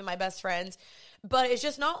 and even my best friends. But it's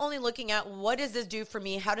just not only looking at what does this do for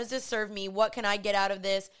me? How does this serve me? What can I get out of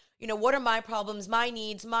this? You know, what are my problems, my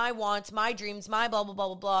needs, my wants, my dreams, my blah, blah, blah,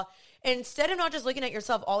 blah, blah. And instead of not just looking at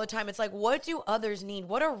yourself all the time, it's like, what do others need?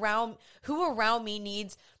 Who around me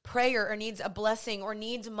needs prayer or needs a blessing or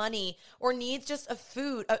needs money or needs just a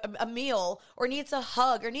food, a meal, or needs a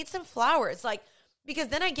hug or needs some flowers? Like, because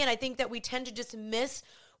then again, I think that we tend to just miss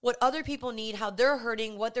what other people need, how they're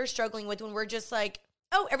hurting, what they're struggling with, when we're just like,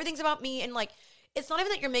 oh, everything's about me. And like, it's not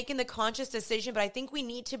even that you're making the conscious decision, but I think we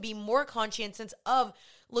need to be more conscientious of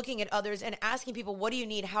looking at others and asking people, what do you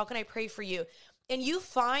need? How can I pray for you? And you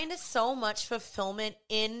find so much fulfillment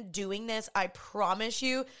in doing this, I promise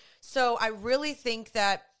you. So I really think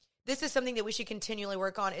that this is something that we should continually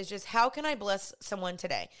work on, is just how can I bless someone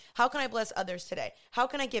today? How can I bless others today? How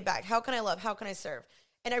can I give back? How can I love? How can I serve?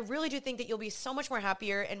 And I really do think that you'll be so much more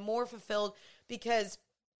happier and more fulfilled, because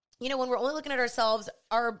you know, when we're only looking at ourselves,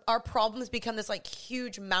 our problems become this like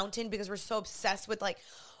huge mountain because we're so obsessed with like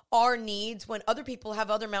our needs, when other people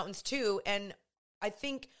have other mountains too. And I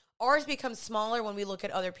think ours becomes smaller when we look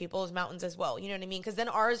at other people's mountains as well. You know what I mean? Because then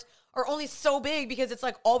ours are only so big because it's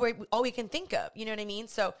like all we can think of. You know what I mean?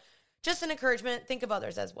 So just an encouragement, think of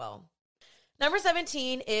others as well. Number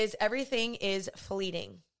 17 is everything is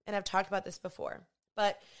fleeting. And I've talked about this before.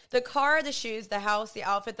 But the car, the shoes, the house, the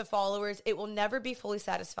outfit, the followers, it will never be fully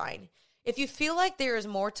satisfying. If you feel like there is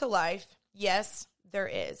more to life, yes, there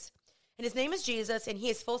is. And his name is Jesus, and he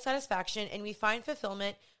is full satisfaction, and we find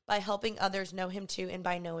fulfillment by helping others know him too and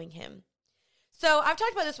by knowing him. So I've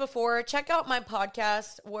talked about this before. Check out my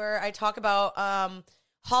podcast where I talk about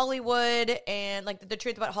Hollywood and like the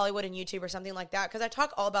truth about Hollywood and YouTube or something like that, because I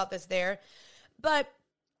talk all about this there. But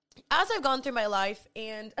as I've gone through my life,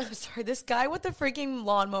 and I'm sorry, this guy with the freaking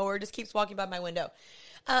lawnmower just keeps walking by my window.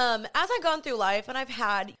 As I've gone through life, and I've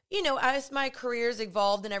had, you know, as my career's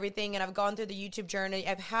evolved and everything, and I've gone through the YouTube journey,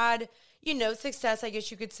 I've had, you know, success, I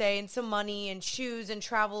guess you could say, and some money and shoes and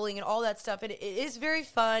traveling and all that stuff. And it is very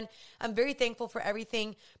fun. I'm very thankful for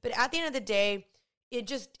everything. But at the end of the day,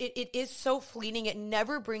 it is so fleeting. It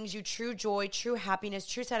never brings you true joy, true happiness,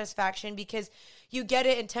 true satisfaction, because you get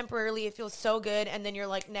it and temporarily it feels so good. And then you're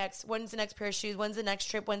like, next, when's the next pair of shoes? When's the next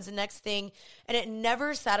trip? When's the next thing? And it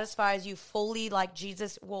never satisfies you fully like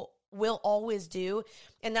Jesus will will always do.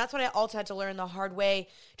 And that's what I also had to learn the hard way.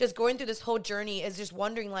 Just going through this whole journey is just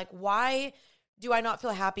wondering, like, why do I not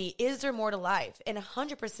feel happy? Is there more to life? And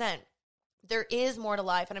 100%. There is more to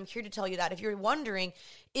life, and I'm here to tell you that. If you're wondering,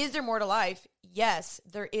 is there more to life? Yes,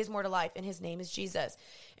 there is more to life, and his name is Jesus.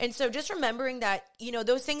 And so just remembering that,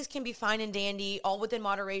 those things can be fine and dandy, all within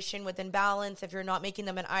moderation, within balance, if you're not making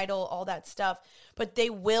them an idol, all that stuff, but they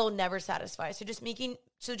will never satisfy. So just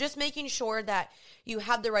making sure that you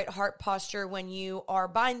have the right heart posture when you are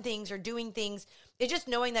buying things or doing things. It's just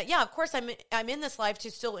knowing that, yeah, of course I'm in this life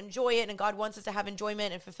to still enjoy it, and God wants us to have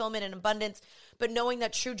enjoyment and fulfillment and abundance, but knowing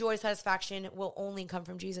that true joy, satisfaction will only come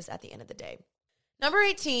from Jesus at the end of the day. Number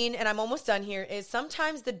 18, and I'm almost done here, is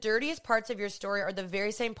sometimes the dirtiest parts of your story are the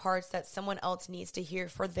very same parts that someone else needs to hear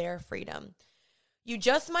for their freedom. You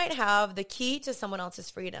just might have the key to someone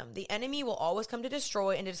else's freedom. The enemy will always come to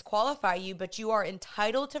destroy and to disqualify you, but you are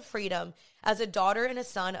entitled to freedom as a daughter and a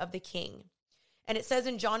son of the King. And it says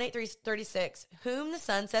in John 8:36, whom the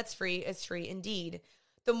Son sets free is free indeed.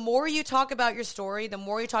 The more you talk about your story, the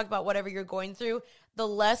more you talk about whatever you're going through, the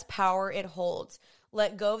less power it holds.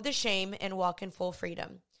 Let go of the shame and walk in full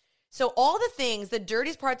freedom. So all the things, the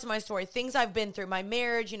dirtiest parts of my story, things I've been through, my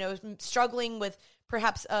marriage, struggling with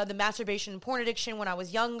perhaps the masturbation and porn addiction when I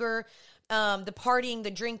was younger, the partying,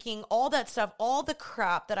 the drinking, all that stuff, all the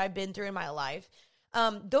crap that I've been through in my life.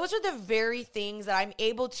 Those are the very things that I'm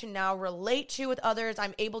able to now relate to with others.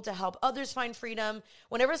 I'm able to help others find freedom.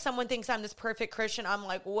 Whenever someone thinks I'm this perfect Christian, I'm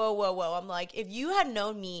like, whoa, whoa, whoa. I'm like, if you had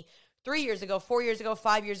known me 3 years ago, 4 years ago,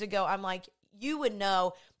 5 years ago, I'm like, you would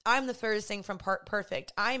know I'm the furthest thing from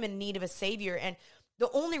perfect. I'm in need of a savior. And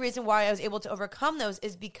the only reason why I was able to overcome those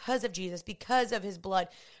is because of Jesus, because of his blood,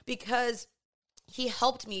 because he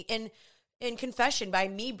helped me in confession by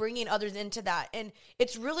me bringing others into that. And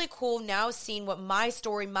it's really cool now seeing what my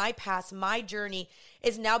story, my past, my journey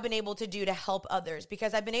is now been able to do to help others,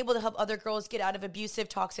 because I've been able to help other girls get out of abusive,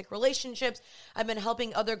 toxic relationships. I've been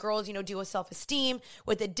helping other girls, deal with self-esteem,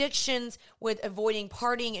 with addictions, with avoiding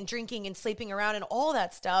partying and drinking and sleeping around and all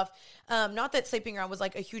that stuff. Not that sleeping around was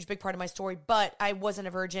like a huge big part of my story, but I wasn't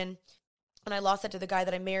a virgin and I lost that to the guy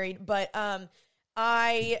that I married. But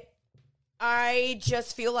I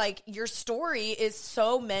just feel like your story is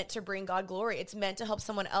so meant to bring God glory. It's meant to help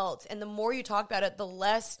someone else. And the more you talk about it, the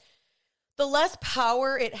less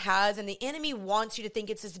power it has. And the enemy wants you to think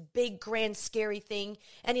it's this big, grand, scary thing.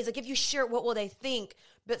 And he's like, if you share it, what will they think?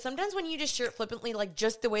 But sometimes when you just share it flippantly, like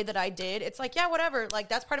just the way that I did, it's like, yeah, whatever. Like,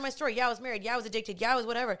 that's part of my story. Yeah, I was married. Yeah, I was addicted. Yeah, I was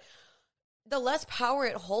whatever. The less power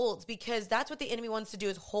it holds, because that's what the enemy wants to do,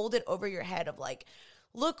 is hold it over your head of like,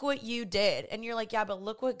 look what you did. And you're like, yeah, but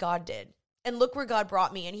look what God did. And look where God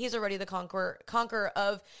brought me. And he's already the conqueror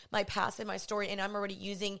of my past and my story. And I'm already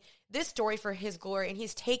using this story for his glory. And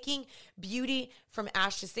he's taking beauty from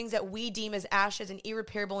ashes, things that we deem as ashes and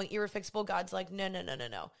irreparable and irrefixable. God's like,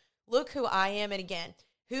 no. Look who I am. And again,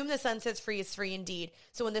 whom the Son sets free is free indeed.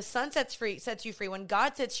 So when the Son sets you free, when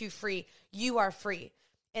God sets you free, you are free.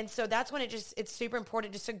 And so that's when it's super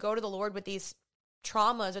important just to go to the Lord with these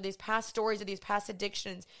traumas or these past stories or these past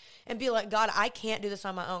addictions and be like, God, I can't do this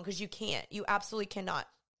on my own, because you can't. You absolutely cannot.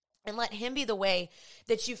 And let him be the way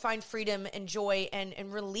that you find freedom and joy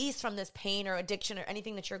and release from this pain or addiction or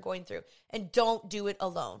anything that you're going through. And don't do it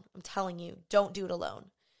alone. I'm telling you, don't do it alone.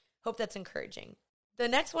 Hope that's encouraging. The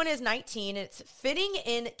next one is 19. It's fitting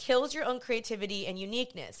in kills your own creativity and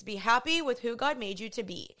uniqueness. Be happy with who God made you to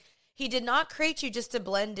be. He did not create you just to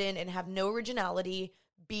blend in and have no originality.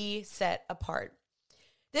 Be set apart.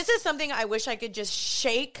 This is something I wish I could just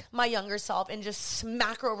shake my younger self and just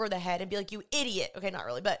smack her over the head and be like, you idiot. Okay, not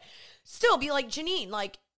really, but still be like, Janine,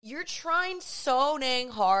 like, you're trying so dang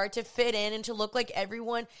hard to fit in and to look like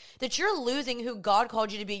everyone that you're losing who God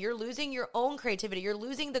called you to be. You're losing your own creativity. You're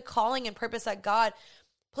losing the calling and purpose that God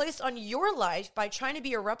placed on your life by trying to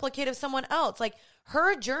be a replicate of someone else. Like,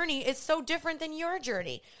 her journey is so different than your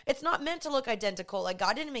journey. It's not meant to look identical. Like,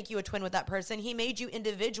 God didn't make you a twin with that person. He made you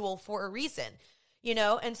individual for a reason.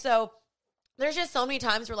 And so there's just so many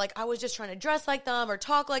times where like I was just trying to dress like them or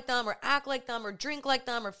talk like them or act like them or drink like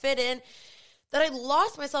them or fit in, that I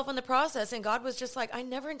lost myself in the process. And God was just like, I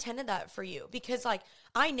never intended that for you, because like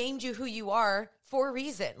I named you who you are for a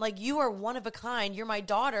reason. Like, you are one of a kind. You're my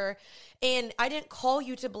daughter. And I didn't call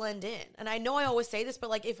you to blend in. And I know I always say this,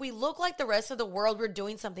 but like, if we look like the rest of the world, we're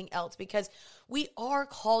doing something else, because we are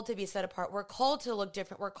called to be set apart. We're called to look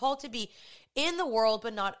different. We're called to be in the world,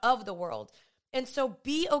 but not of the world. And so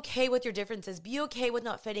be okay with your differences. Be okay with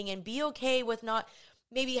not fitting in. Be okay with not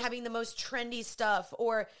maybe having the most trendy stuff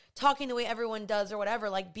or talking the way everyone does or whatever.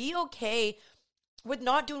 Like, be okay with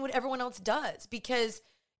not doing what everyone else does, because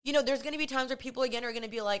you know, there's going to be times where people again are going to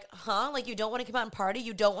be like, huh? Like, you don't want to come out and party.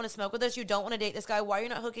 You don't want to smoke with us. You don't want to date this guy. Why are you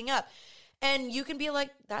not hooking up? And you can be like,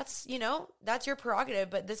 that's, you know, that's your prerogative,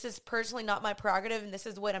 but this is personally not my prerogative. And this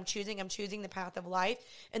is what I'm choosing. I'm choosing the path of life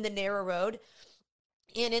and the narrow road.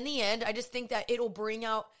 And in the end, I just think that it'll bring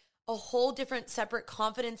out a whole different separate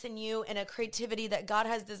confidence in you and a creativity that God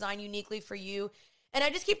has designed uniquely for you. And I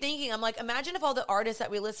just keep thinking, I'm like, imagine if all the artists that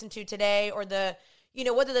we listen to today, or the, you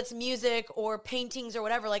know, whether that's music or paintings or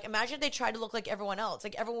whatever, like, imagine if they tried to look like everyone else.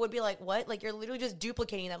 Like, everyone would be like, what? Like, you're literally just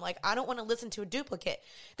duplicating them. Like, I don't want to listen to a duplicate.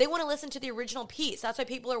 They want to listen to the original piece. That's why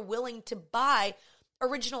people are willing to buy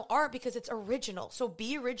original art, because it's original. So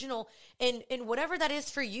be original in whatever that is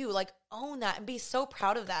for you. Like, own that and be so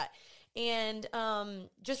proud of that. And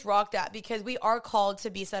just rock that, because we are called to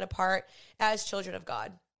be set apart as children of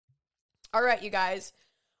God. All right, you guys.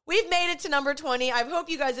 We've made it to number 20. I hope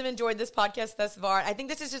you guys have enjoyed this podcast thus far. I think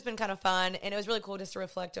this has just been kind of fun, and it was really cool just to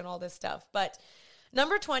reflect on all this stuff. But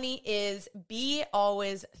number 20 is be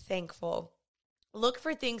always thankful. Look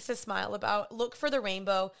for things to smile about. Look for the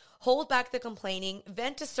rainbow. Hold back the complaining.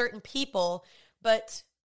 Vent to certain people, but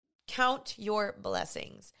count your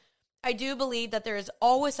blessings. I do believe that there is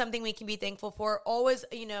always something we can be thankful for. Always,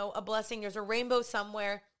 you know, a blessing. There's a rainbow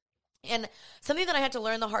somewhere. And something that I had to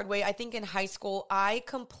learn the hard way, I think in high school, I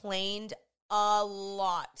complained a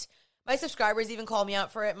lot. My subscribers even called me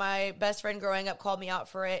out for it. My best friend growing up called me out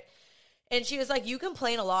for it. And she was like, you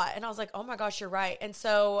complain a lot. And I was like, oh my gosh, you're right. And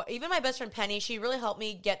so even my best friend Penny, she really helped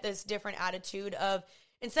me get this different attitude of,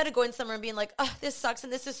 instead of going somewhere and being like, oh, this sucks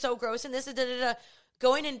and this is so gross and this is da-da-da,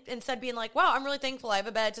 going and instead being like, wow, I'm really thankful I have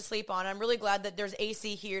a bed to sleep on. I'm really glad that there's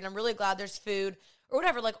AC here, and I'm really glad there's food, or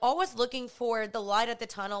whatever. Like, always looking for the light at the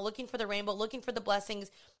tunnel, looking for the rainbow, looking for the blessings.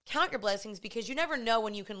 Count your blessings, because you never know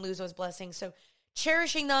when you can lose those blessings. So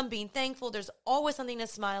cherishing them, being thankful, there's always something to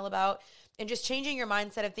smile about, and just changing your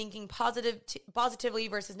mindset of thinking positively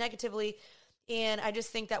versus negatively. And I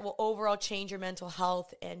just think that will overall change your mental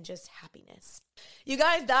health and just happiness. You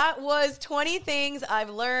guys, that was 20 things I've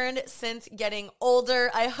learned since getting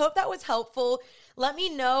older. I hope that was helpful. Let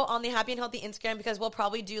me know on the Happy and Healthy Instagram, because we'll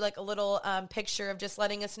probably do like a little picture of just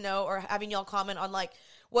letting us know, or having y'all comment on like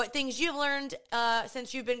what things you've learned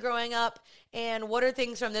since you've been growing up, and what are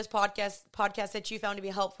things from this podcast that you found to be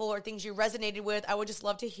helpful, or things you resonated with. I would just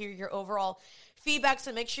love to hear your overall feedback.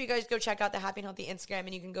 So make sure you guys go check out the Happy and Healthy Instagram,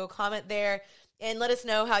 and you can go comment there and let us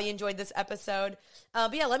know how you enjoyed this episode.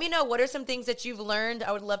 But yeah, let me know, what are some things that you've learned?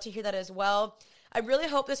 I would love to hear that as well. I really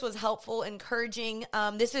hope this was helpful, encouraging.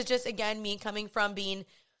 This is just, again, me coming from being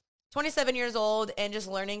 27 years old and just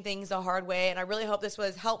learning things the hard way. And I really hope this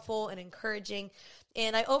was helpful and encouraging.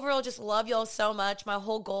 And I overall just love y'all so much. My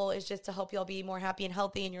whole goal is just to help y'all be more happy and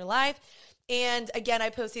healthy in your life. And again, I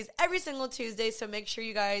post these every single Tuesday, so make sure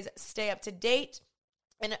you guys stay up to date.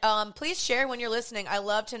 And please share when you're listening. I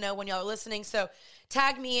love to know when y'all are listening. So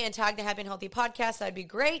tag me and tag the Happy and Healthy Podcast. That'd be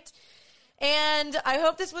great. And I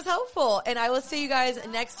hope this was helpful. And I will see you guys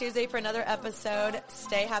next Tuesday for another episode.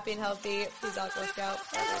 Stay happy and healthy. Peace out, Girl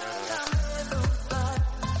Scout.